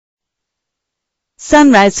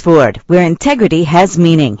Sunrise Ford, where integrity has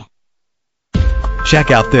meaning.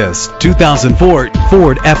 Check out this 2004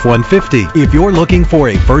 Ford F-150. If you're looking for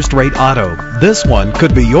a first-rate auto, this one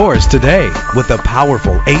could be yours today. With a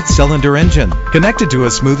powerful 8-cylinder engine connected to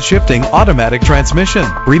a smooth shifting automatic transmission,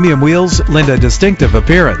 premium wheels lend a distinctive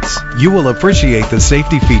appearance. You will appreciate the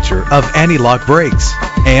safety feature of anti-lock brakes.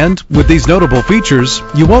 And with these notable features,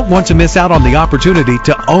 you won't want to miss out on the opportunity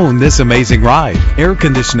to own this amazing ride. Air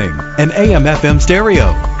conditioning, an AM/FM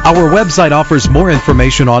stereo. Our website offers more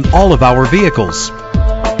information on all of our vehicles.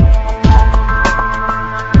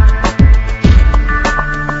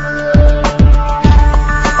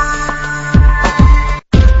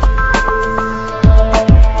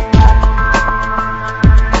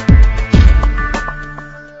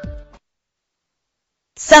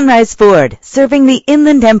 Sunrise Ford, serving the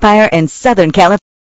Inland Empire and Southern California.